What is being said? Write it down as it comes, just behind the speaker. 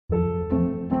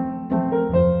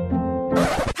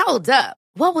Hold up.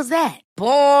 What was that?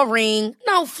 Boring.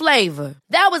 No flavor.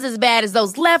 That was as bad as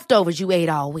those leftovers you ate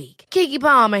all week. Keke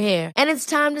Palmer here, and it's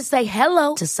time to say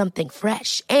hello to something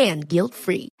fresh and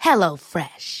guilt-free. Hello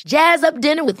Fresh. Jazz up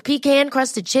dinner with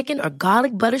pecan-crusted chicken or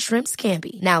garlic butter shrimp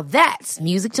scampi. Now that's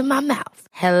music to my mouth.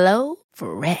 Hello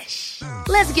Fresh.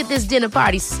 Let's get this dinner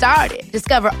party started.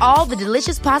 Discover all the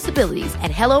delicious possibilities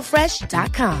at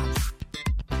hellofresh.com.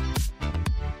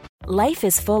 Life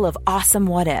is full of awesome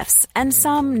what-ifs, and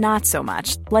some not so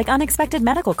much, like unexpected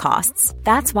medical costs.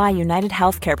 That's why United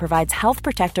Healthcare provides Health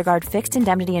Protector Guard fixed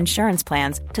indemnity insurance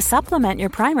plans to supplement your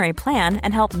primary plan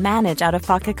and help manage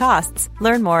out-of-pocket costs.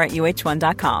 Learn more at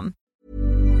uh1.com.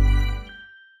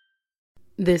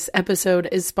 This episode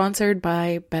is sponsored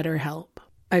by BetterHelp.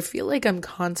 I feel like I'm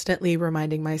constantly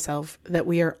reminding myself that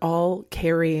we are all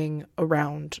carrying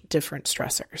around different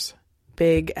stressors,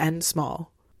 big and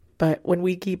small. But when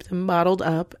we keep them bottled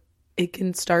up, it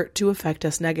can start to affect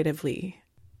us negatively.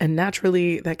 And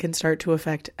naturally, that can start to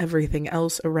affect everything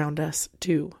else around us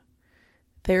too.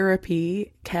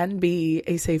 Therapy can be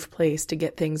a safe place to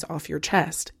get things off your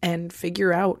chest and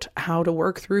figure out how to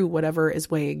work through whatever is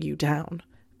weighing you down.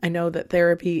 I know that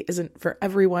therapy isn't for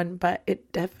everyone, but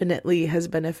it definitely has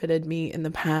benefited me in the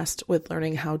past with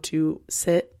learning how to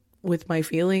sit with my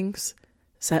feelings,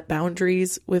 set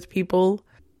boundaries with people,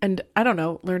 and I don't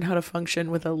know, learn how to function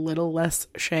with a little less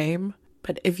shame.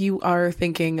 But if you are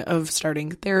thinking of starting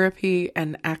therapy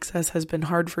and access has been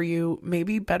hard for you,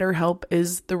 maybe BetterHelp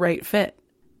is the right fit.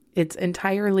 It's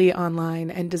entirely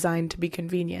online and designed to be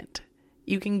convenient.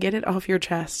 You can get it off your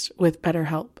chest with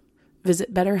BetterHelp.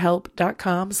 Visit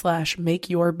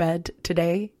betterhelp.com/makeyourbed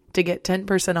today to get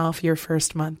 10% off your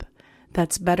first month.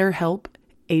 That's BetterHelp,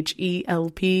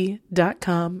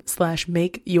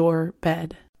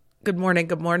 HELP.com/makeyourbed. Good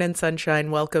morning,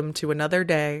 sunshine. Welcome to another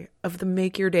day of the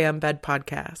Make Your Damn Bed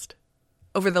podcast.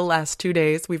 Over the last 2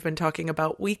 days, we've been talking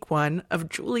about week 1 of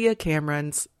Julia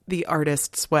Cameron's The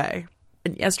Artist's Way.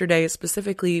 And yesterday,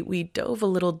 specifically, we dove a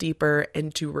little deeper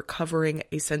into recovering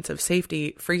a sense of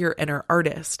safety for your inner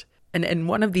artist. And in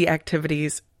one of the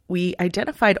activities, we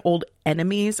identified old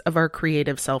enemies of our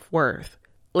creative self-worth,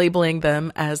 labeling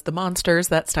them as the monsters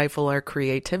that stifle our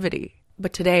creativity.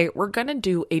 But today, we're going to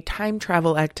do a time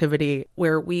travel activity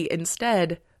where we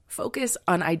instead focus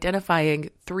on identifying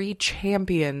 3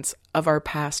 champions of our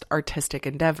past artistic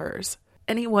endeavors.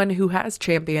 Anyone who has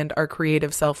championed our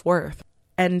creative self-worth.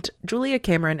 And Julia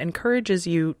Cameron encourages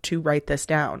you to write this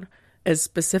down, as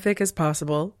specific as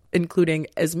possible, including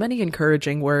as many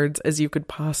encouraging words as you could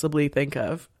possibly think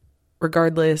of,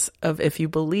 regardless of if you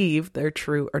believe they're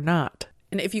true or not.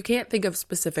 And if you can't think of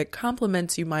specific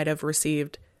compliments you might have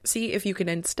received, see if you can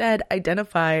instead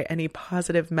identify any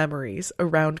positive memories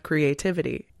around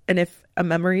creativity. And if a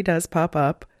memory does pop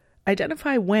up,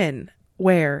 identify when,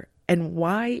 where, and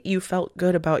why you felt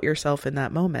good about yourself in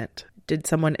that moment. Did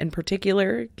someone in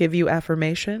particular give you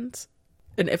affirmations?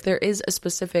 And if there is a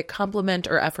specific compliment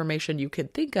or affirmation you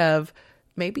could think of,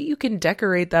 maybe you can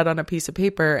decorate that on a piece of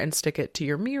paper and stick it to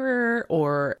your mirror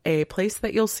or a place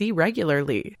that you'll see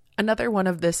regularly. Another one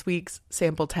of this week's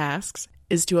sample tasks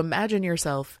is to imagine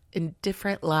yourself in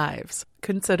different lives.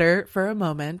 Consider for a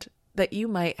moment that you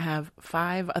might have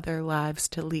 5 other lives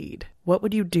to lead. What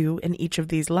would you do in each of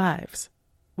these lives?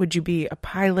 Would you be a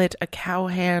pilot, a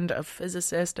cowhand, a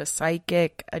physicist, a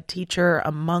psychic, a teacher,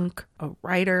 a monk, a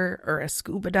writer, or a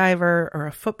scuba diver, or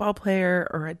a football player,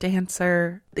 or a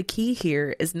dancer? The key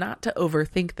here is not to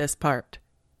overthink this part.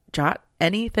 Jot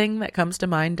anything that comes to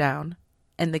mind down,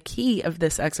 and the key of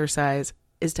this exercise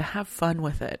is to have fun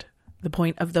with it. The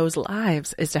point of those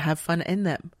lives is to have fun in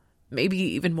them, maybe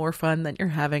even more fun than you're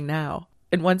having now.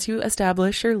 And once you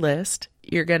establish your list,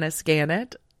 you're going to scan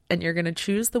it, and you're going to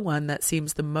choose the one that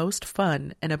seems the most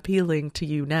fun and appealing to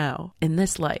you now in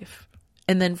this life.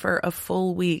 And then for a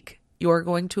full week, you're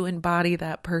going to embody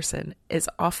that person as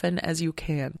often as you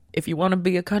can. If you want to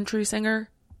be a country singer,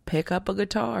 pick up a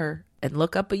guitar and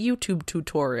look up a YouTube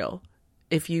tutorial.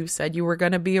 If you said you were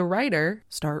going to be a writer,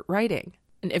 start writing.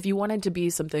 And if you wanted to be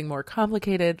something more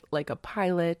complicated, like a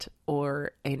pilot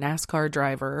or a NASCAR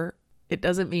driver, it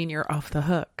doesn't mean you're off the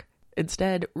hook.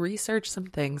 Instead, research some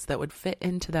things that would fit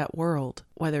into that world,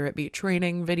 whether it be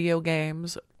training, video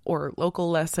games, or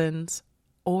local lessons,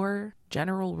 or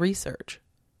general research.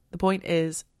 The point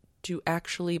is to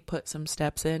actually put some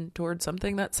steps in towards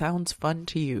something that sounds fun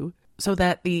to you, so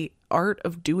that the art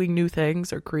of doing new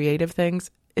things or creative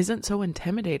things isn't so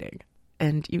intimidating.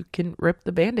 And you can rip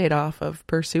the Band-Aid off of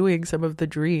pursuing some of the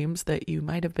dreams that you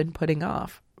might have been putting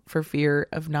off for fear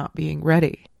of not being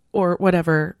ready, or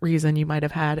whatever reason you might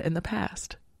have had in the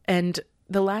past. And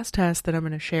the last task that I'm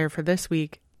going to share for this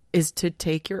week is to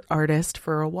take your artist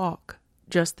for a walk,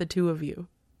 just the two of you.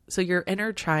 So your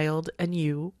inner child and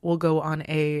you will go on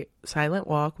a silent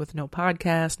walk with no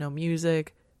podcast, no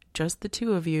music, just the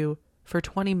two of you for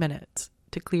 20 minutes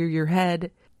to clear your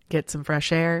head, get some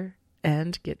fresh air,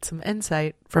 and get some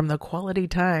insight from the quality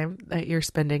time that you're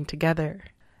spending together.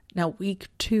 Now, week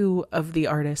 2 of The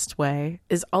Artist's Way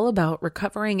is all about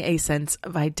recovering a sense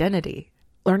of identity.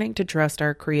 Learning to trust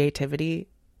our creativity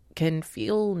can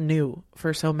feel new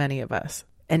for so many of us,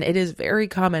 and it is very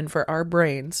common for our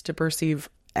brains to perceive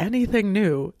anything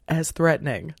new as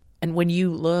threatening. And when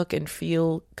you look and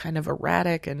feel kind of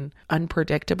erratic and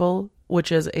unpredictable,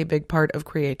 which is a big part of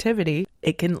creativity,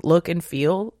 it can look and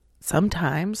feel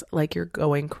sometimes like you're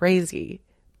going crazy.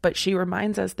 But she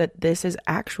reminds us that this is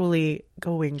actually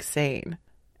going sane.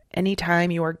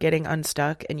 Anytime you are getting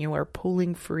unstuck and you are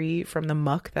pulling free from the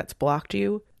muck that's blocked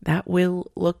you, that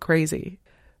will look crazy.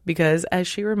 Because as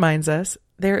she reminds us,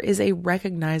 there is a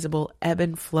recognizable ebb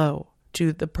and flow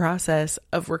to the process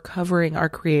of recovering our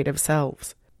creative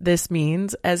selves. This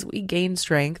means as we gain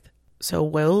strength, so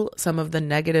will some of the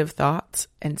negative thoughts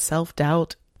and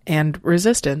self-doubt and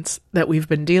resistance that we've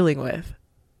been dealing with.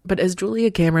 But as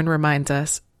Julia Cameron reminds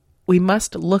us, we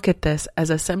must look at this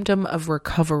as a symptom of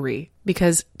recovery,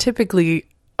 because typically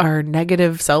our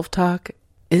negative self-talk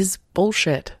is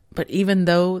bullshit. But even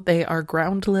though they are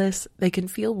groundless, they can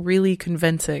feel really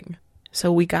convincing.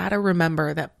 So we gotta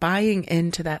remember that buying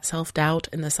into that self-doubt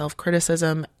and the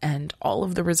self-criticism and all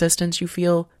of the resistance you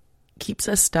feel keeps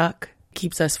us stuck,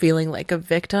 keeps us feeling like a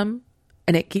victim,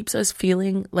 and it keeps us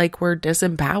feeling like we're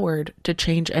disempowered to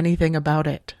change anything about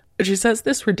it. She says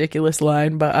this ridiculous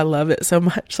line, but I love it so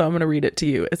much, so I'm going to read it to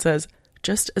you. It says,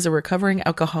 "Just as a recovering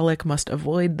alcoholic must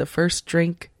avoid the first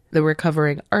drink, the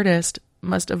recovering artist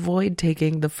must avoid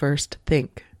taking the first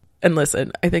think." And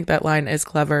listen, I think that line is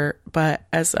clever, but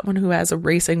as someone who has a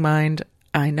racing mind,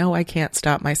 I know I can't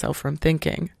stop myself from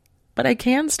thinking. But I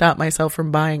can stop myself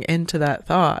from buying into that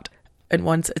thought. And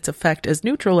once its effect is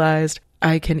neutralized,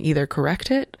 I can either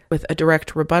correct it with a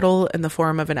direct rebuttal in the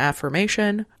form of an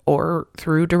affirmation or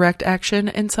through direct action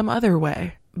in some other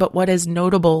way. But what is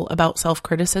notable about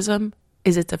self-criticism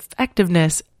is its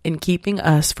effectiveness in keeping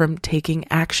us from taking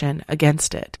action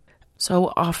against it.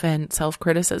 So often,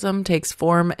 self-criticism takes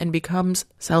form and becomes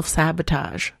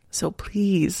self-sabotage. So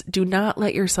please do not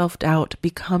let your self-doubt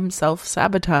become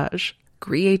self-sabotage.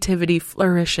 Creativity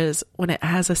flourishes when it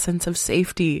has a sense of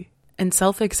safety. And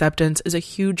self-acceptance is a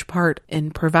huge part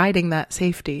in providing that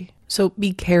safety. So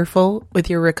be careful with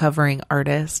your recovering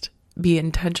artist. Be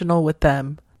intentional with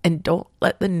them. And don't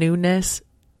let the newness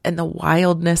and the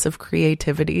wildness of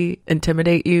creativity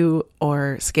intimidate you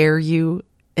or scare you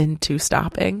into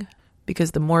stopping.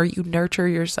 Because the more you nurture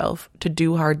yourself to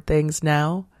do hard things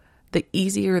now, the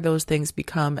easier those things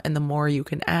become and the more you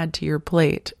can add to your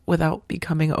plate without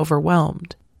becoming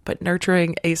overwhelmed. But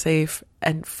nurturing a safe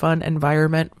and fun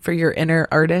environment for your inner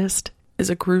artist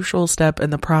is a crucial step in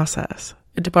the process.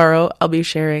 And tomorrow, I'll be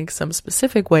sharing some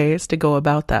specific ways to go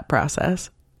about that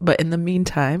process. But in the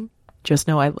meantime, just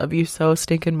know I love you so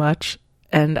stinking much,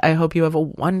 and I hope you have a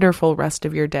wonderful rest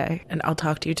of your day. And I'll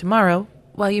talk to you tomorrow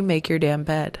while you make your damn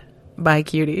bed. Bye,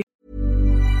 cutie.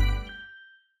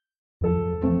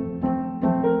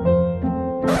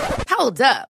 Hold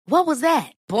up. What was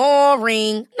that?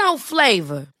 Boring. No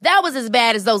flavor. That was as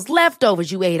bad as those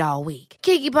leftovers you ate all week.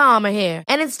 Keke Palmer here,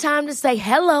 and it's time to say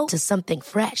hello to something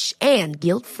fresh and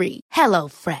guilt-free. Hello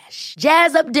Fresh.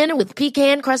 Jazz up dinner with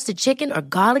pecan-crusted chicken or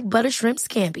garlic butter shrimp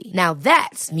scampi. Now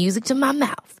that's music to my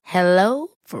mouth. Hello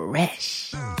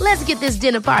Fresh. Let's get this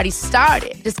dinner party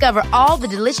started. Discover all the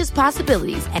delicious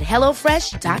possibilities at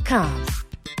HelloFresh.com.